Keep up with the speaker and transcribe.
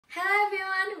Hello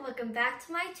everyone, welcome back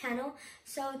to my channel.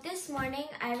 So this morning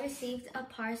I received a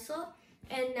parcel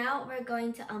and now we're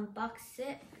going to unbox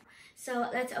it. So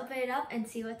let's open it up and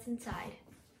see what's inside.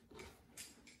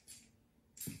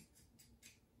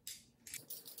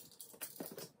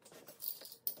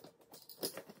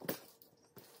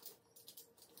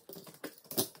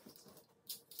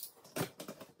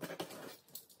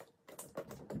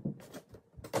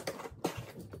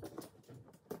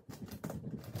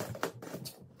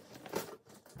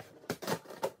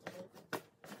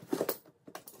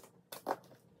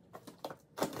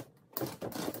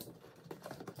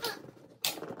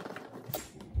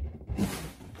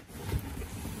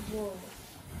 Whoa.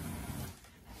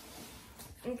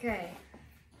 Okay.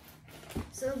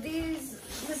 So this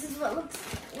is what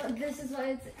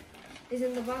is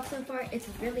in the box so far. It's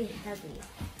really heavy.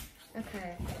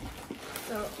 Okay.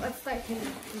 So let's start taking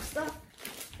some stuff.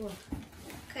 Whoa.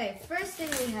 Okay, first thing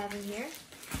we have in here.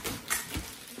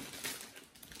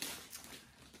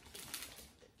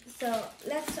 So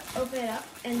let's open it up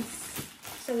and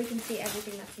so we can see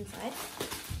everything that's inside.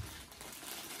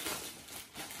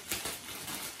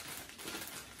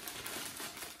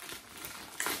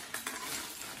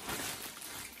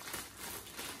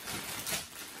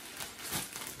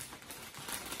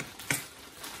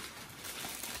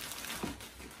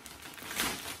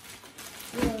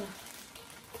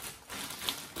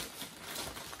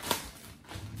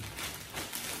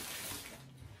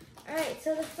 Alright,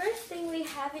 so the first thing we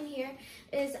have in here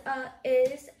is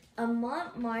a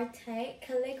Mont Marte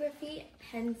calligraphy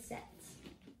pen set.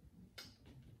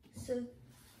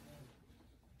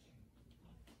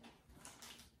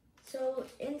 So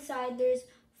inside there's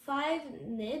 5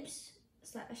 nibs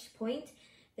 / point.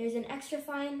 There's an extra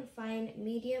fine, fine,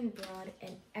 medium, broad,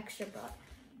 and extra broad.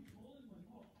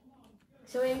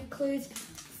 So it includes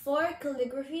 4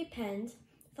 calligraphy pens,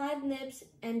 5 nibs,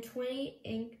 and 20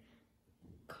 ink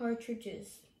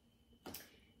cartridges,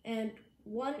 and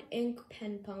 1 ink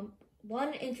pen pump,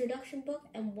 1 introduction book,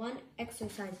 and 1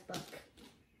 exercise book.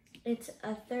 It's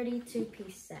a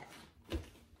 32-piece set.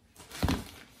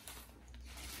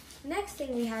 Next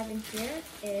thing we have in here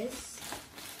is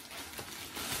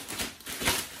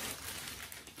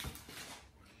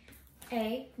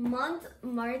a Mont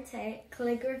Marte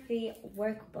calligraphy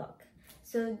workbook.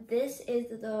 So this is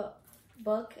the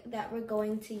book that we're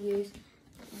going to use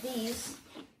these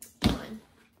on.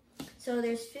 So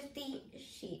there's 50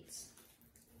 sheets.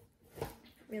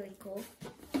 Really cool.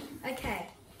 Okay.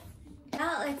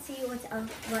 Now let's see what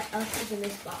else is in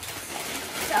this box.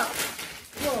 So,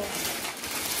 whoa.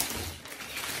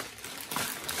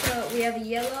 So we have a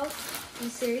yellow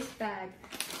serious bag,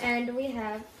 and we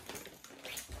have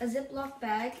a Ziploc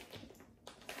bag,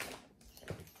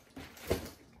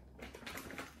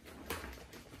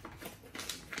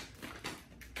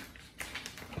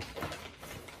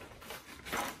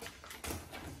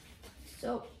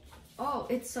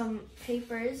 it's some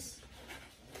papers.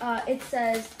 It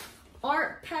says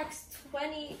Art Packs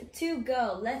 22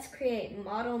 Go. Let's create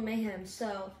model mayhem.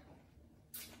 So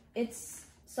it's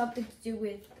something to do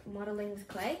with modeling with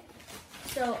clay.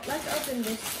 So let's open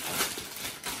this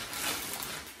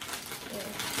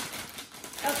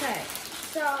up. Okay,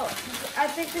 so I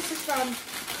think this is from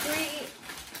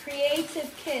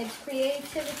Creative Kids,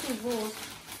 Creativity Rules,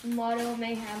 Model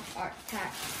Mayhem Art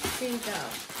Pack. Here you go.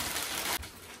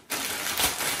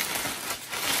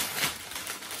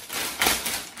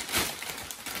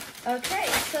 Okay,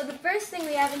 so the first thing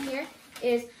we have in here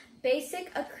is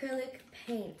basic acrylic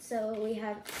paint. So we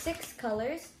have 6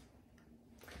 colors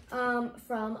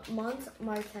from Mont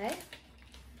Marte.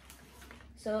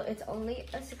 So it's only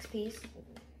a 6-piece.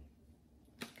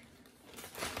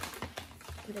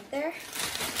 Put it there.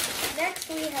 Next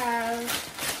we have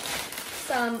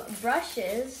some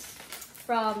brushes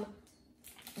from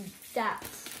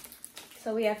Dapps.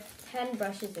 So we have 10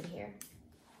 brushes in here.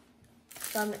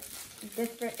 Some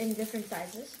in different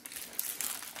sizes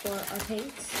for our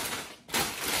paints.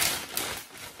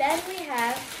 Then we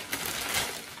have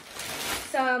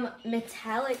some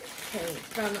metallic paint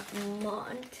from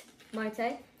Mont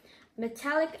Marte.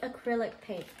 Metallic acrylic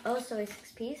paint, also a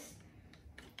 6-piece.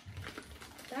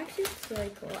 Actually, it's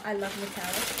really cool. I love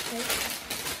metallic paint.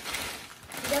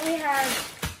 Then we have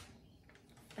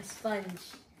a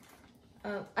sponge.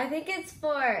 I think it's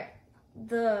for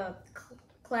the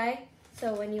clay.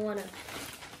 So when you want to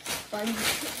sponge.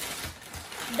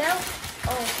 Then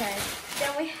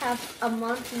we have a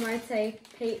Mont Marte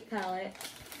paint palette.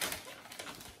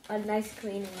 A nice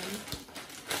clean one.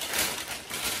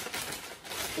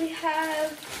 We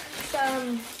have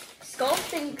some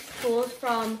sculpting tools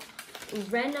from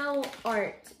Renault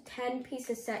Art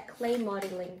 10-piece set clay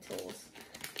modeling tools.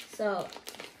 So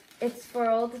it's for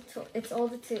all the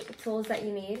tools that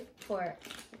you need for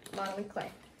modeling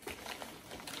clay.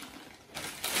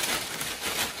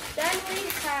 Then we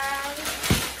have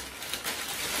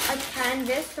a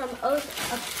canvas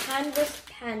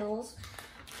panels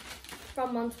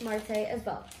from Mont Marte as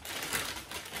well.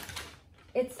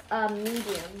 It's a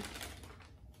medium,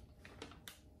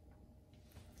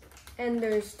 and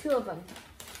there's 2 of them.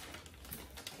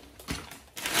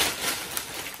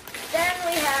 Then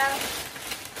we have,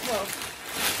 well,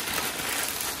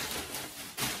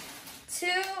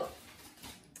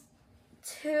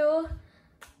 two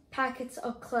packets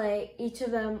of clay. Each of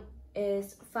them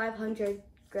is 500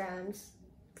 grams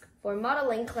for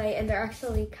modeling clay, and they're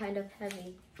actually kind of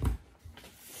heavy.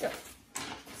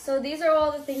 So these are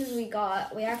all the things we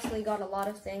got. We actually got a lot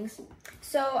of things.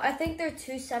 So I think they're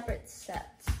 2 separate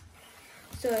sets.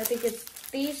 So I think it's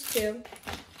these two,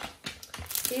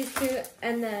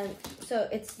 and then, so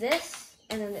it's this,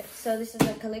 and then this. So this is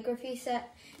a calligraphy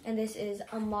set, and this is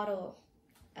a modeling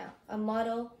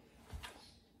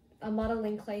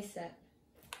clay set.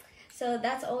 So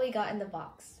that's all we got in the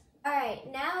box. All right,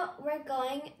 now we're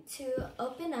going to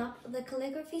open up the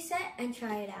calligraphy set and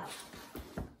try it out.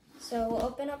 So we'll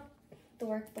open up the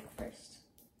workbook first.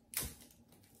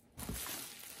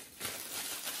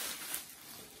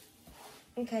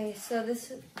 Okay, so this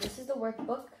is the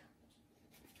workbook.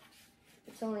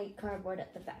 It's only cardboard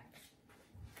at the back.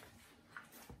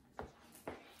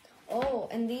 Oh,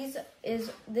 and this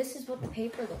is what the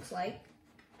paper looks like.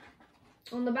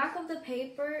 On the back of the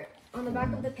paper,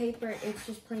 it's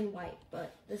just plain white,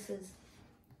 but this is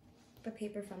the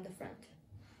paper from the front.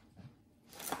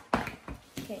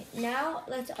 Okay, now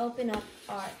let's open up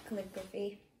our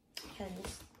calligraphy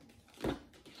pens.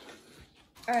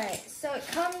 All right, so it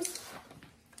comes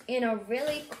in a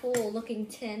really cool looking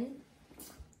tin,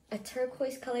 a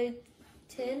turquoise colored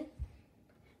tin.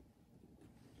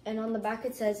 And on the back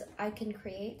it says, I can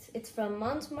create. It's from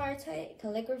Mont Marte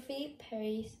Calligraphy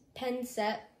Paris Pen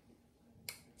Set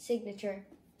Signature.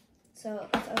 So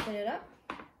let's open it up.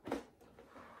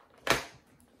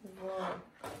 Whoa.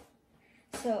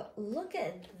 So look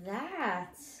at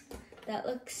that. That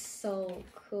looks so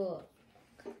cool.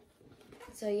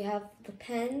 So you have the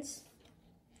pens,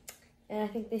 and I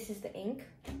think this is the ink.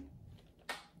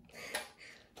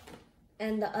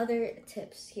 And the other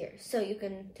tips here. So you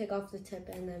can take off the tip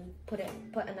and then put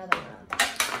another one on.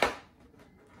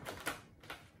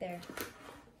 There.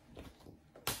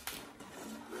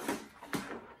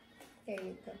 There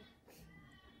you go.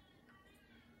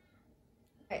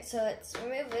 Alright, so let's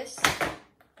remove this.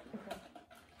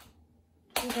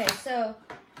 Okay, so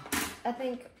I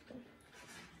think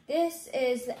this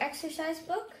is the exercise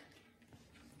book.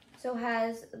 So it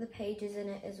has the pages in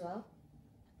it as well.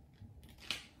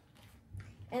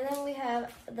 And then we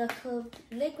have the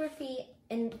calligraphy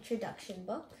introduction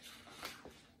book.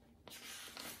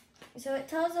 So it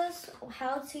tells us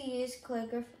how to use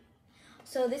calligraphy.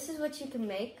 So this is what you can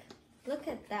make. Look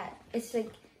at that. It's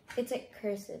like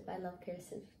cursive. I love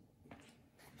cursive.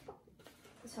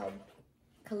 So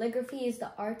calligraphy is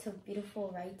the art of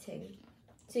beautiful writing.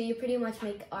 So you pretty much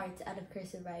make art out of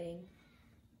cursive writing.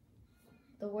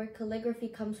 The word calligraphy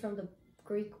comes from the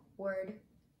Greek word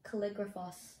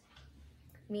calligraphos,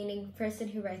 meaning person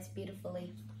who writes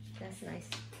beautifully. That's nice.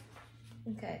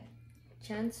 Okay,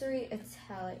 Chancery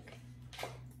Italic.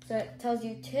 So it tells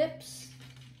you tips,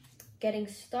 getting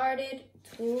started,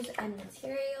 tools and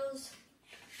materials.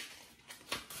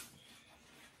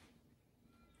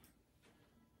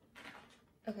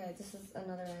 Okay, this is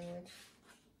another language.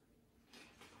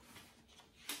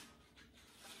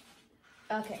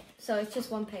 Okay, so it's just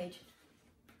one page.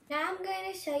 Now I'm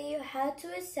going to show you how to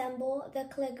assemble the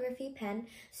calligraphy pen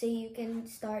so you can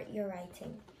start your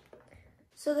writing.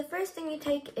 So the first thing you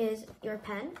take is your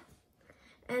pen,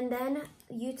 and then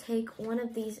you take one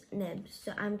of these nibs.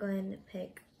 So I'm going to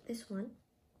pick this one.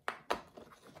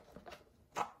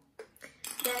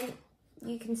 Then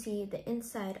you can see the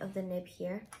inside of the nib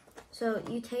here. So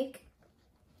you take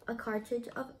a cartridge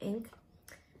of ink,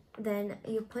 then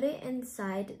you put it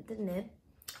inside the nib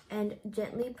and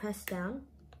gently press down,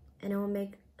 and it will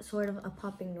make sort of a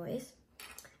popping noise.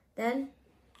 Then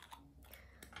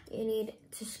you need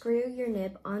to screw your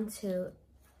nib onto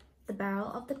the barrel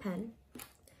of the pen,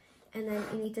 and then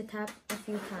you need to tap a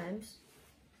few times.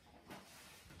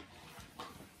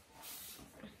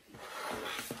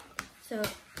 So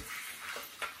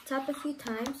tap a few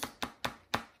times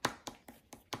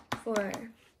for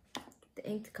the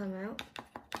ink to come out.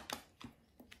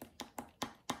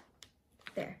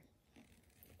 There.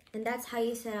 And that's how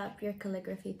you set up your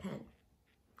calligraphy pen.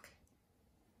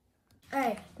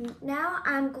 Alright, now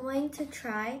I'm going to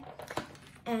try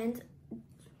and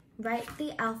write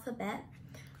the alphabet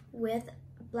with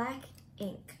black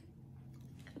ink.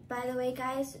 By the way,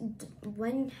 guys,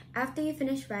 after you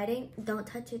finish writing, don't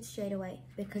touch it straight away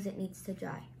because it needs to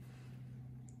dry.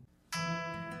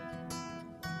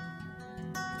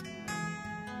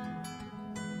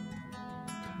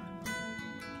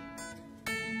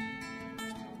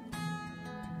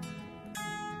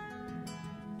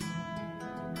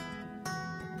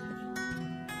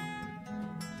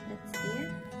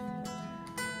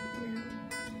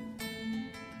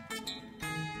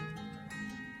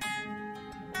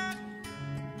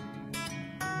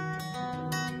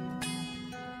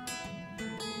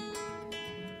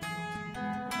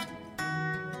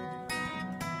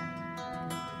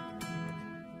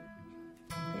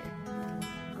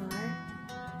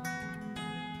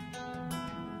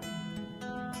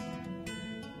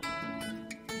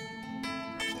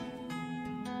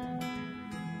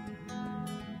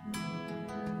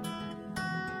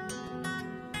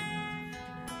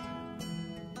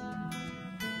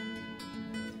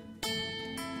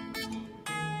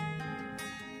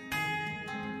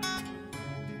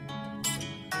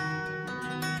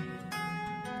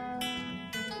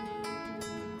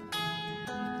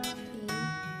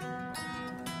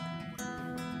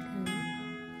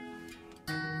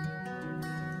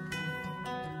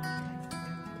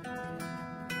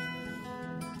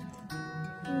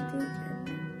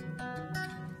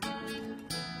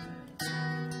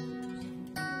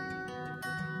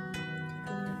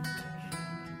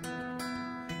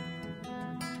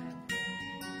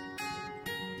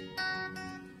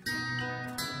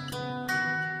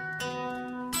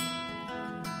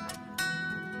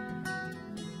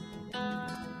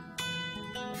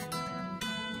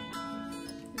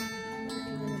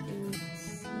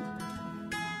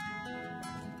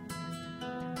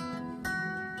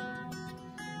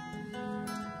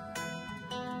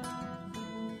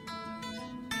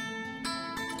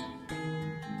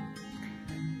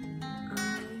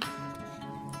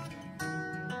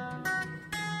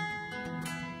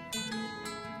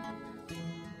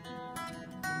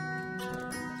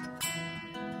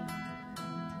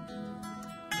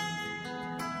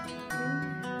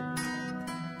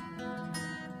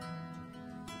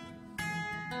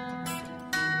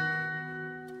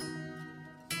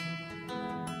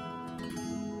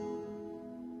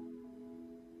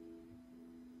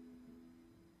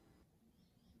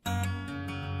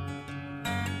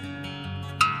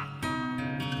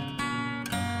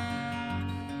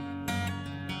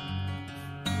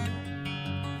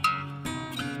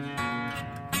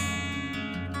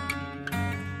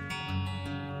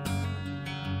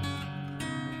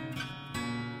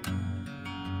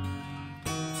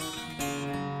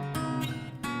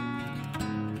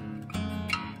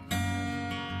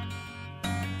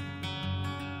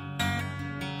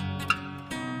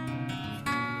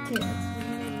 Okay,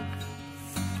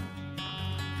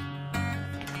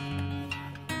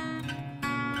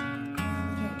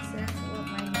 so that's what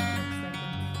my name looks like.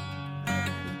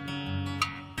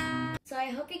 So I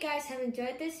hope you guys have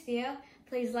enjoyed this video.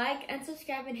 Please like and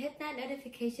subscribe and hit that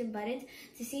notification button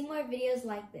to see more videos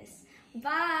like this.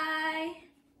 Bye!